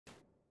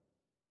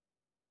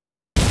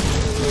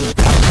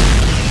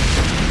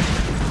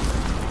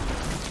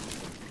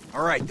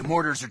All right, the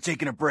mortars are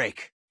taking a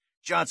break.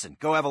 Johnson,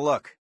 go have a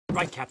look.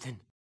 Right, Captain.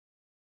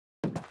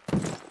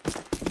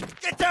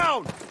 Get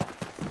down!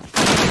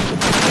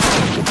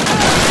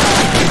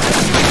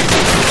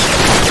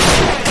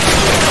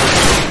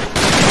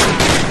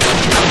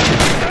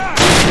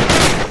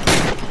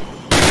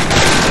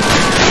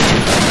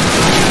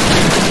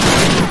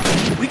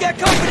 We got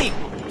company!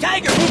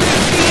 Tiger, moving at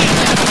speed!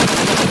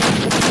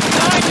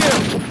 Behind you!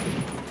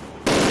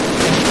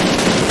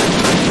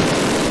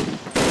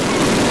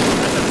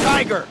 That's a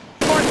Tiger!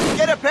 Martin,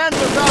 get a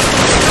Panzer out!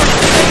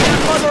 Take that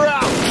mother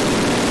out!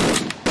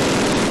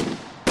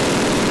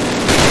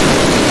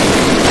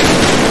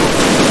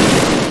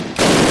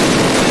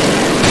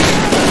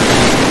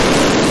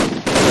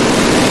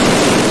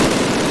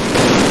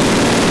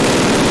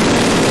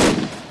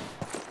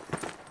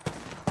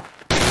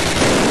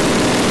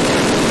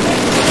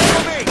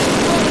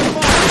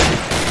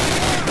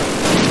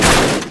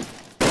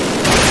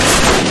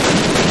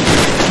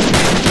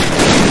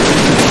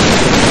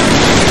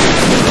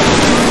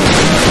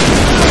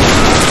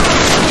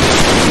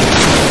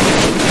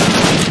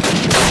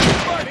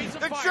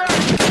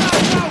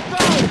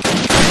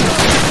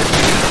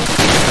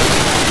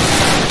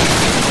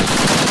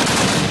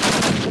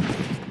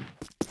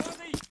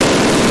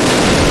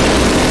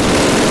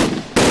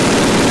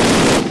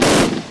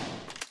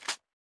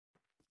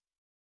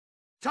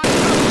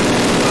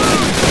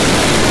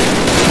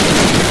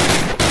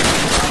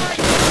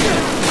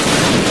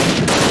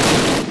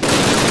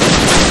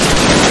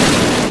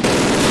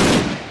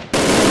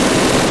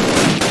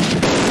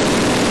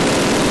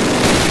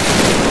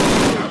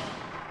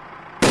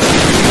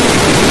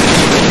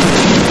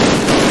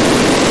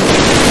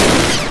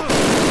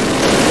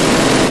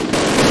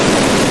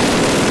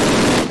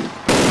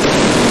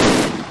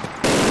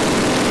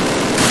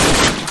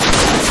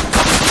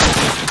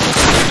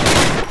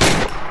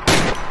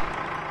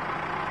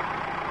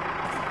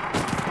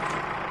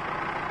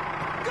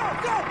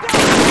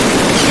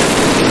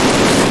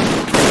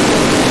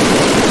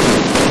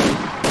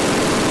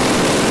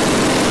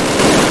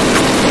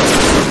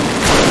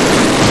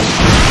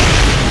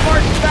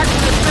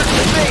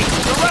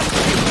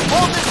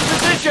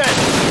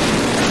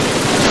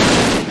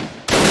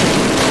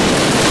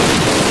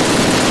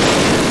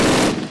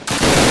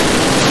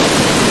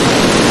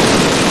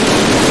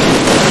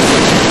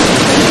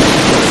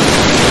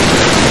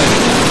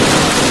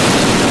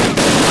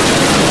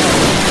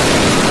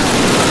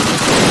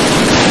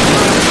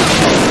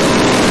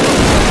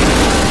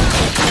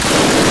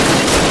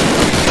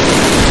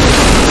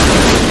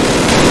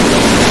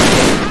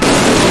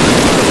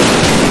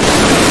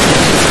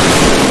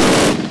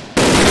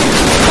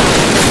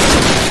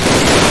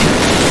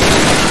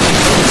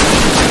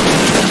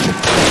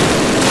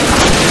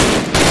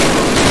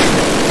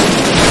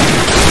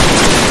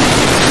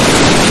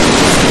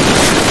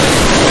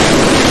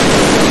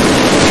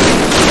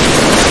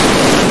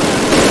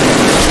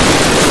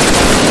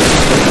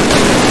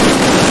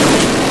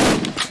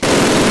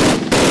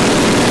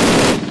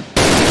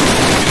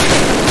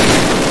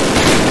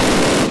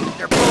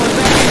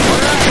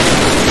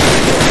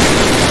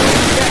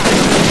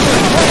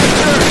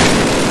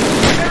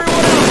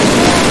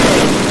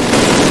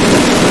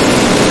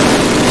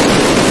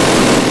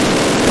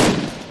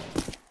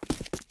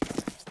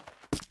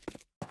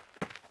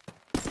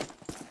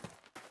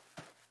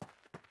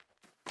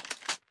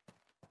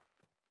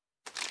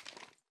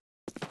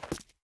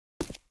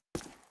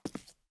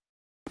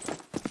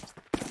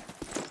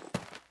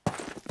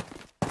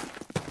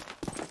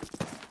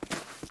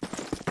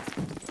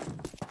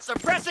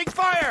 Suppressing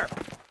fire!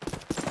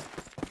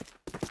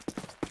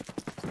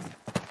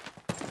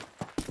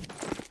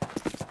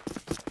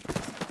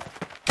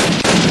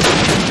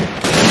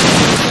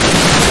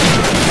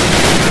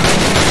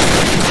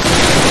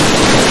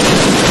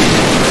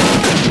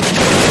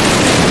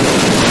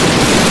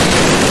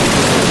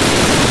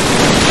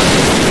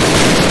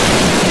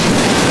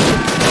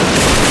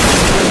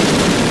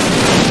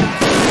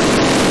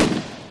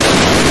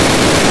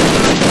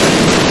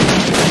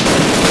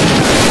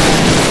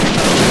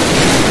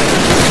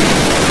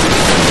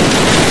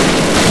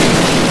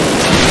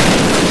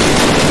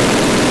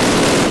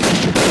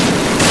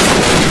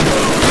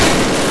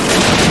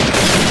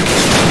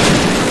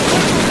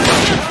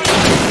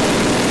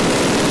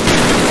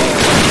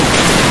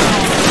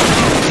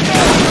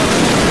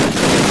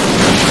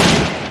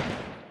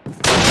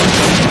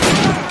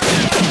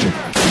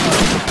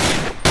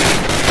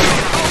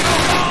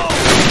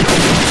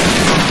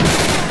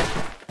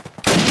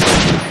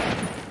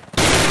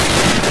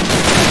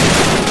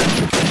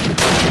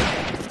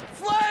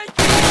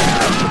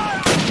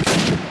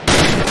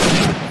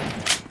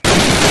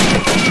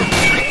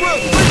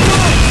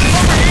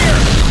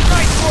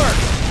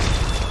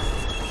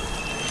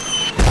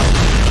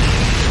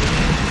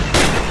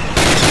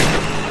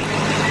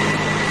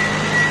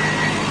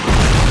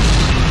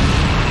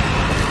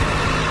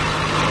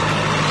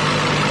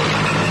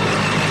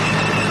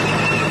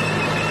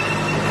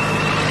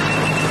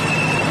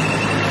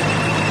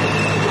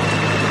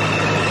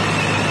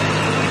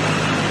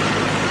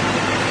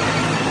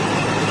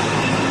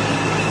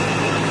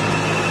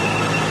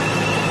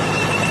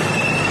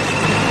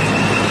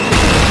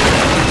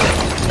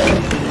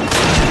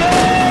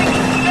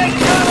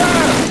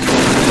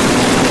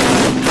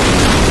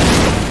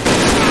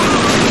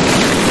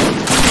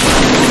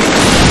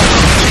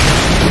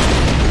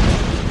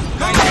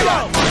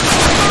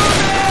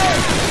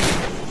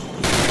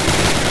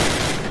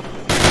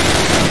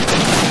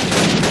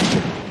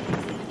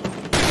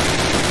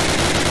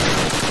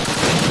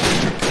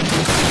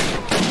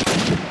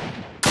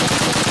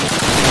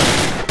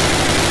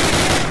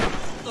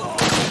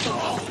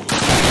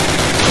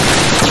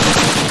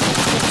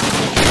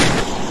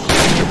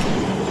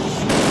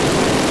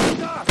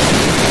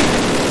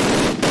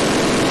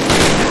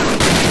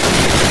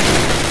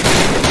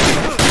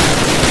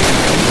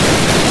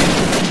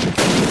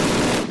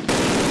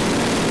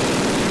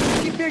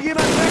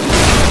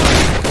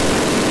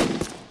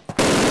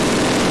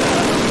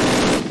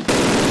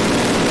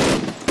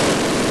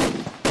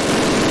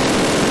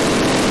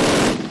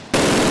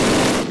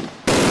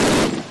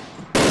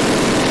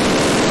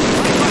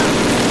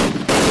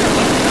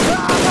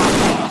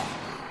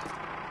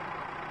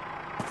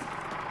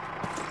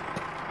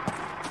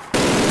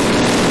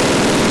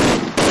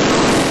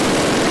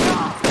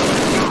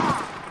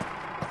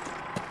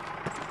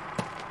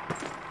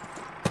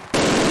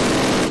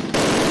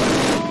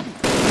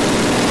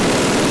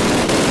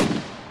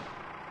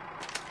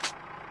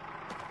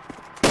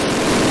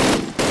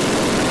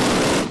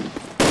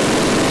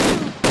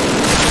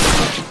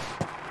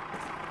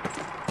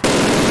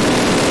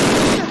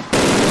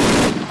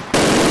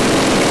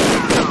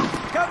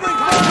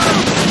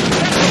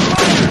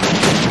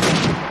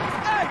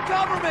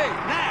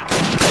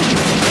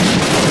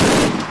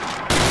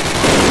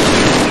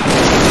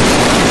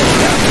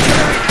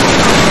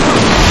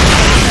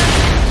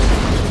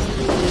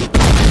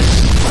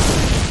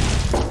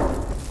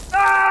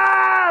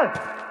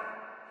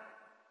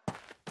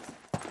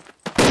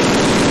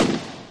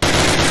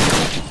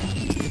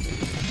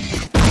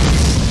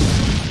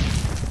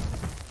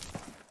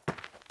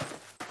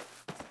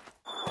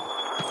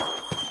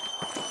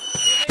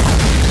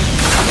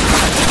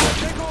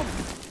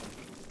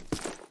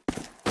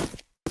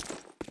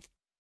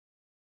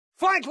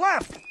 Flank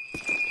left!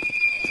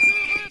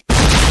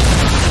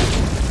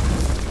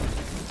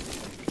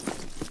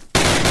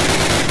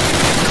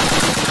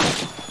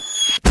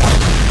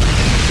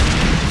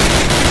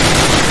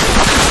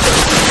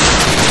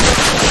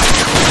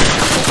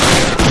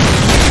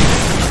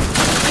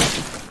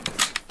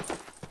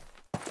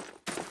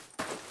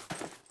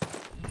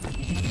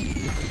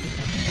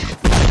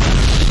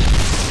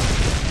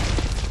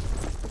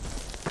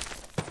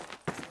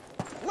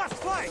 Left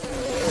flank!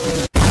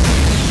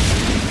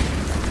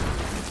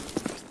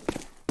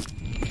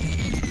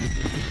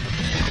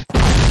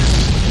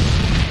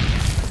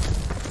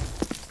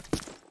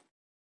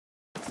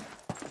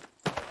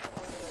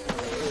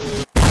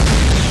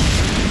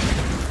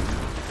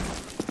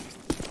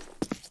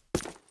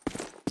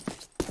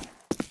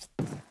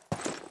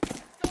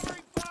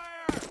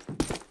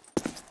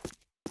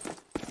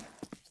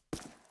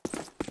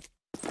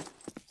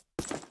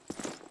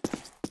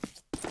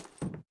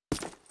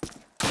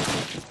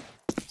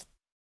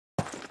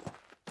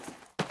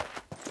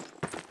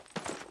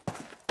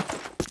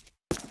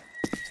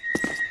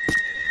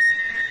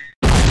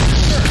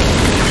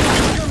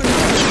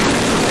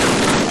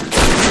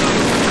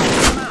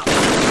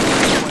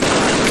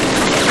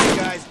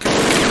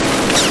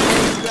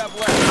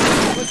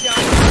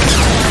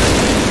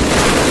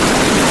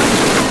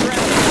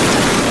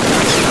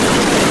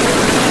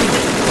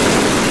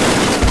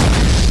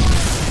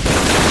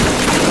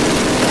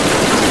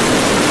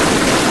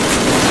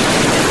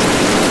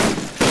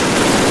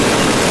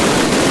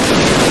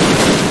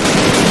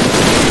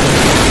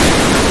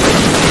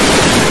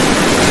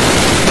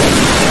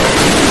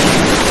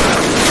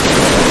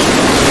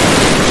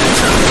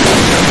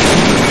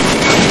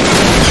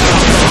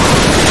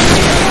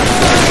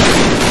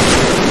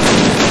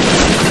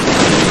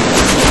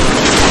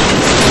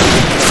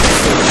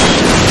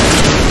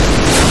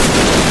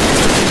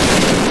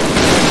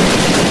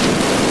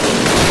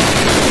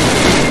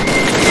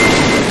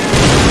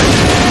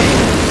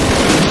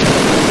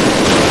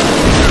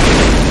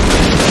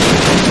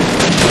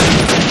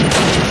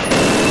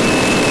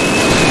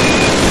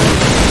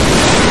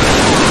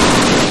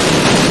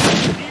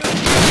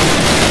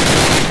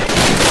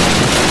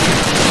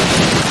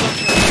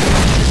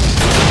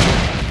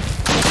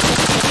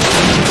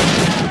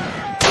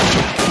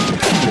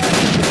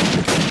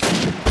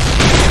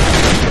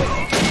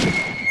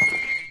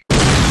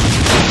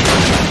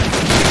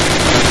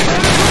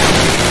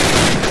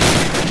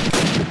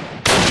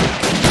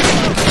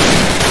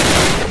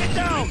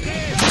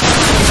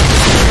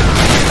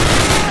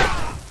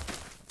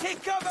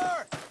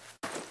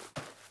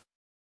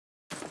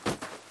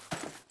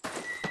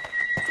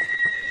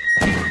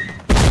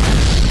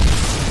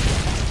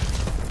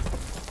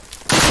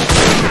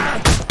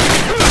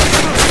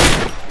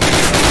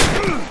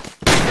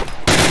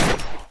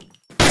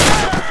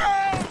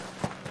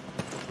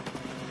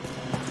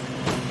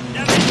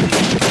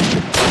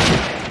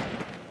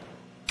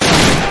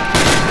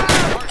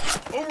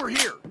 Over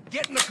here!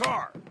 Get in the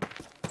car!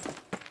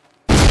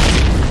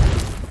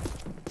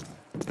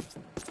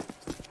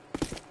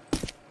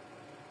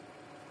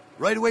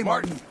 Right away,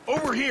 Martin.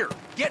 Over here!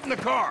 Get in the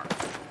car!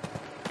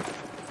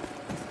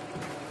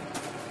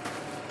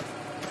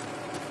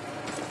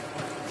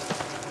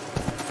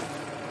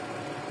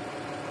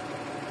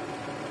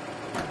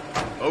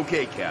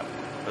 Okay, Captain.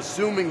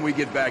 Assuming we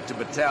get back to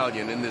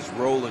Battalion in this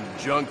rolling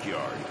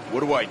junkyard,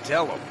 what do I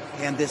tell them?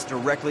 Hand this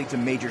directly to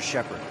Major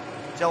Shepard.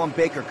 Tell him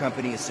Baker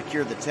Company has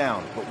secured the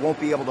town, but won't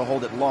be able to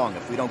hold it long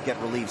if we don't get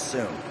relieved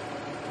soon.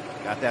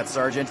 Got that,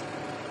 Sergeant?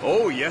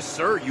 Oh, yes,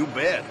 sir, you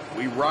bet.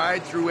 We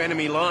ride through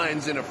enemy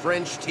lines in a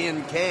French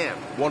tin can.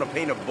 Want to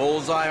paint a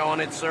bullseye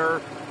on it,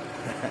 sir?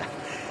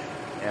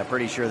 Yeah,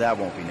 pretty sure that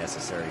won't be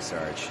necessary,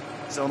 Sarge.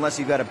 So unless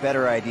you've got a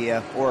better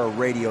idea, or a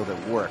radio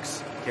that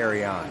works,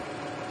 carry on.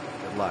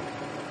 Good luck.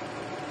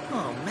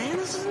 Oh man,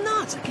 this is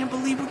nuts. I can't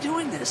believe we're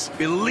doing this.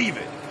 Believe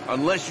it,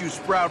 unless you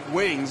sprout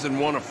wings and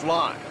want to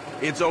fly.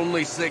 It's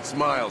only 6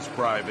 miles,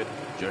 Private.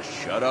 Just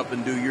shut up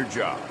and do your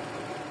job.